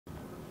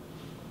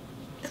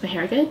Is my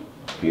hair good?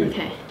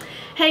 Beautiful. Okay.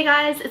 Hey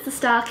guys, it's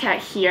TheStyleCat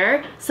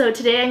here. So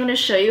today I'm going to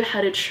show you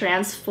how to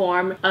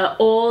transform an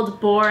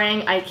old,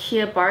 boring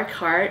IKEA bar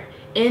cart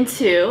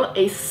into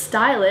a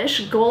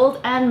stylish gold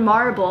and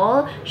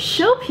marble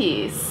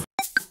showpiece.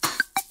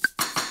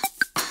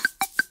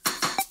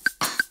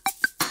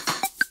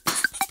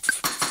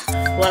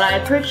 What I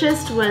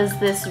purchased was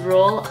this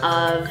roll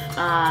of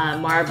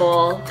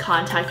marble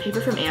contact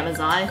paper from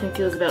Amazon. I think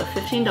it was about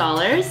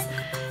 $15.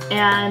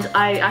 And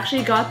I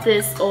actually got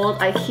this old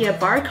IKEA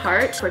bar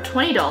cart for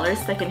 $20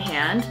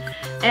 secondhand.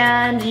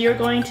 And you're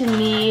going to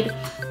need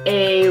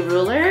a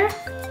ruler,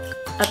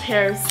 a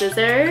pair of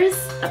scissors,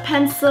 a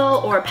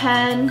pencil or a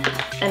pen,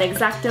 an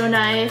X-Acto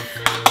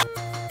knife,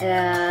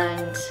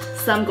 and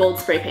some gold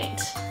spray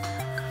paint.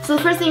 So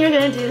the first thing you're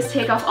going to do is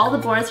take off all the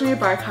boards from your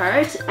bar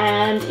cart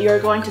and you're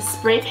going to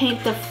spray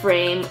paint the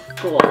frame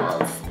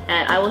gold.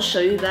 And I will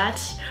show you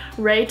that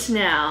right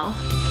now.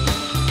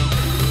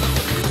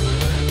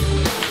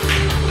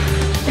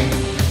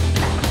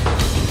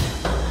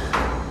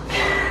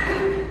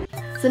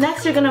 So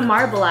next you're going to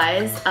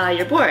marbleize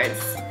your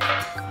boards.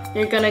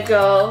 You're going to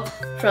go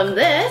from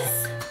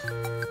this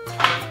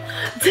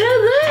to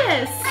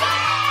this!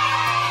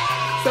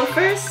 So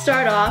first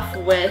start off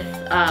with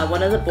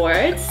one of the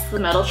boards, the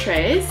metal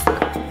trays,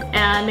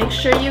 and make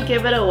sure you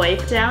give it a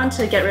wipe down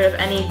to get rid of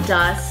any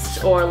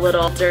dust or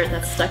little dirt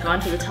that's stuck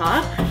onto the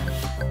top.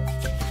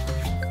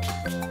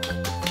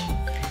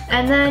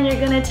 And then you're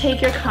going to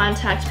take your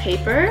contact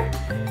paper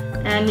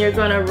and you're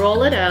going to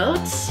roll it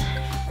out.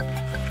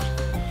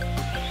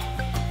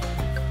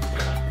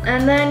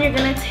 And then you're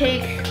going to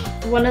take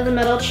one of the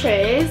metal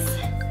trays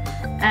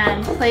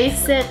and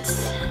place it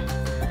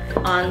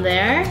on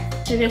there.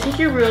 So you're going to take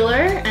your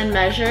ruler and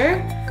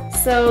measure.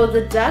 So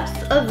the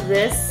depth of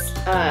this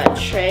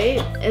tray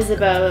is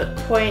about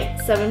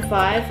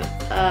 0.75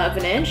 of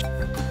an inch.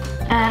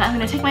 And I'm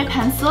going to take my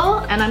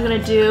pencil and I'm going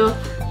to do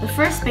the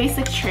first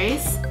basic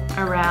trace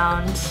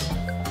around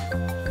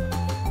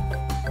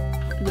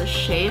the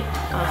shape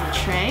of the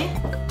tray.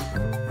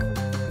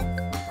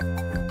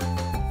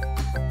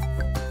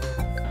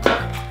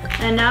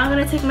 And now I'm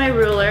going to take my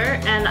ruler,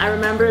 and I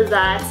remember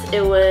that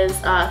it was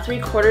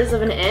 3/4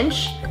 of an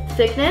inch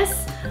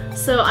thickness.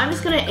 So I'm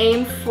just going to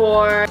aim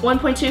for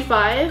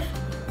 1.25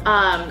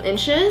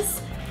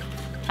 inches.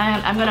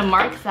 And I'm going to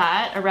mark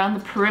that around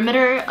the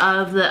perimeter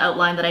of the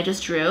outline that I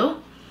just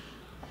drew.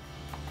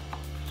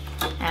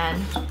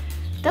 And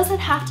it doesn't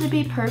have to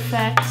be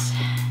perfect.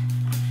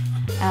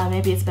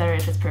 Maybe it's better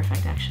if it's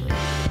perfect actually.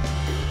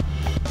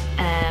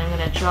 And I'm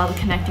going to draw the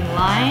connecting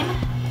line.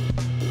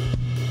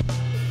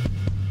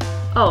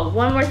 Oh,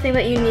 one more thing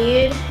that you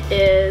need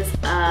is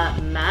a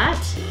mat.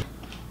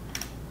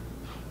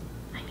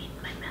 I need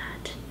my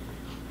mat.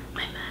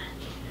 My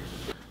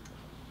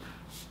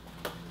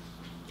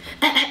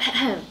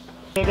mat.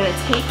 You're going to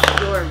take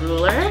your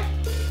ruler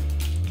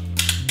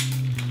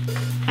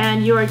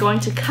and you are going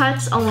to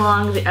cut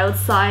along the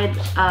outside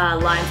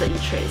lines that you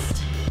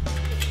traced.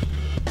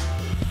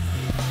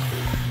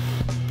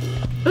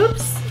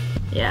 Oops.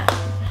 Yeah.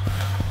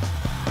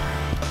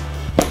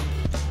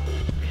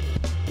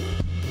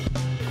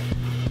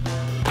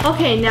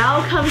 Okay,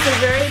 now comes the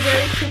very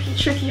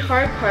tricky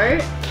hard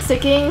part,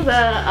 sticking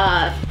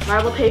the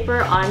marble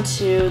paper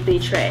onto the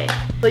tray.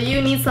 So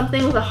you need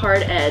something with a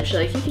hard edge,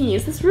 like you can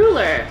use this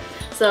ruler.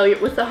 So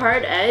with the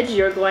hard edge,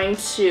 you're going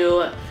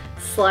to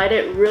slide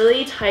it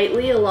really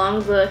tightly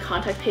along the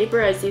contact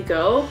paper as you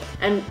go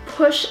and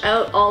push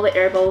out all the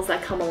air bubbles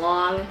that come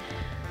along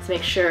to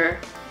make sure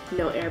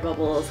no air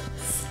bubbles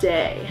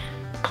stay.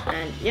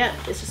 And yeah,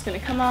 it's just gonna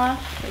come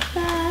off like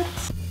that.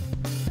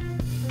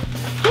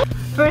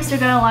 First, you're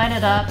going to line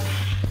it up.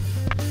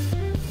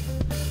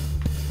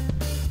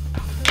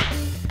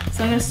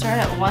 So I'm going to start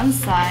at one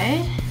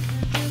side,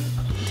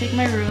 take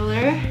my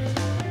ruler,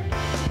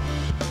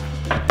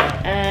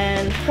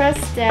 and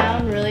press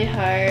down really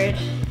hard.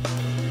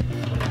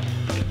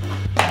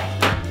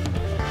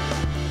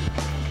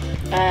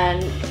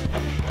 And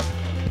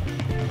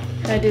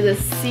kind of do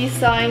this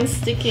seesawing,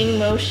 sticking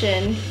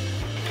motion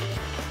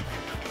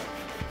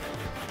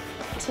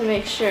to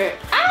make sure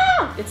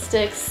it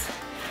sticks.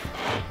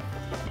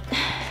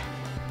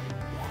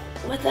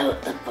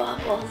 Without the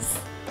bubbles.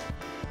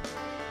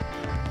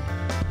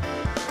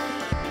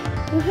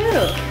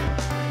 Woohoo!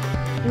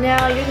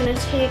 Now you're going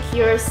to take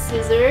your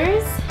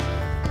scissors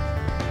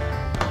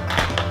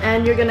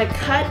and you're going to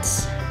cut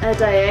a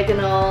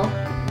diagonal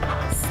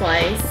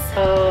slice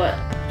so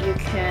you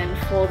can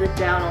fold it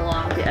down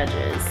along the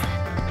edges.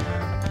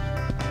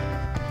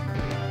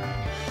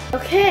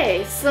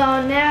 Okay,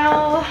 so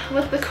now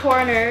with the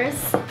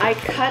corners, I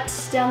cut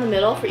down the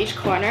middle for each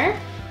corner.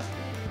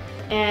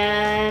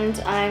 And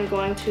I'm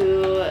going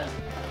to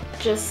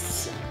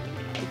just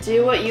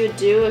do what you would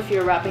do if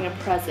you're wrapping a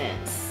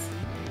present.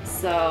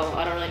 So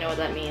I don't really know what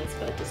that means,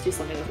 but just do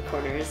something with the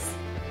corners.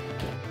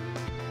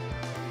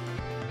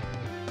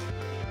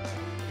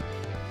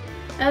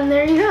 And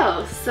there you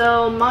go.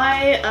 So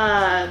my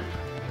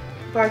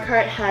bar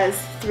cart has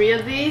 3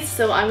 of these,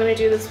 so I'm going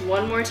to do this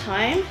one more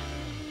time.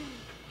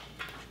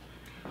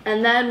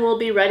 And then we'll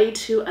be ready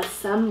to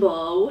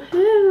assemble.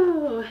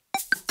 Woohoo!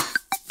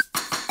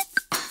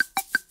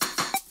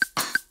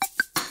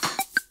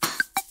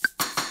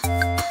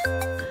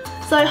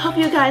 So I hope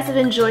you guys have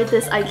enjoyed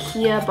this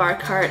IKEA bar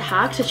cart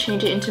hack to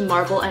change it into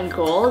marble and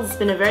gold. It's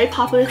been a very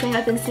popular thing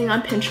I've been seeing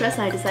on Pinterest,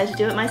 and I decided to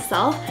do it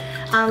myself.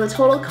 The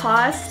total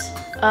cost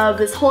of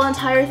this whole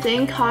entire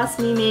thing cost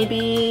me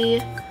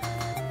maybe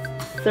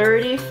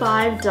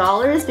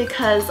 $35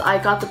 because I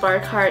got the bar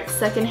cart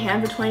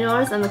secondhand for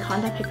 $20 and the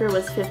contact paper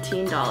was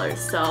 $15.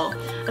 So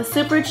a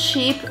super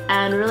cheap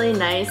and really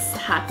nice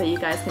hack that you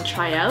guys can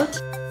try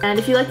out. And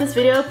if you like this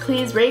video,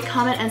 please rate,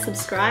 comment, and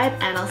subscribe,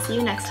 and I'll see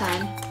you next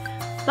time.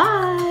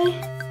 Bye!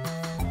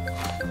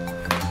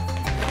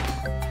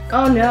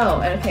 Oh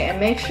no, okay, and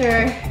make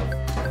sure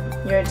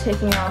you're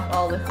taking off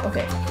all the,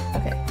 okay.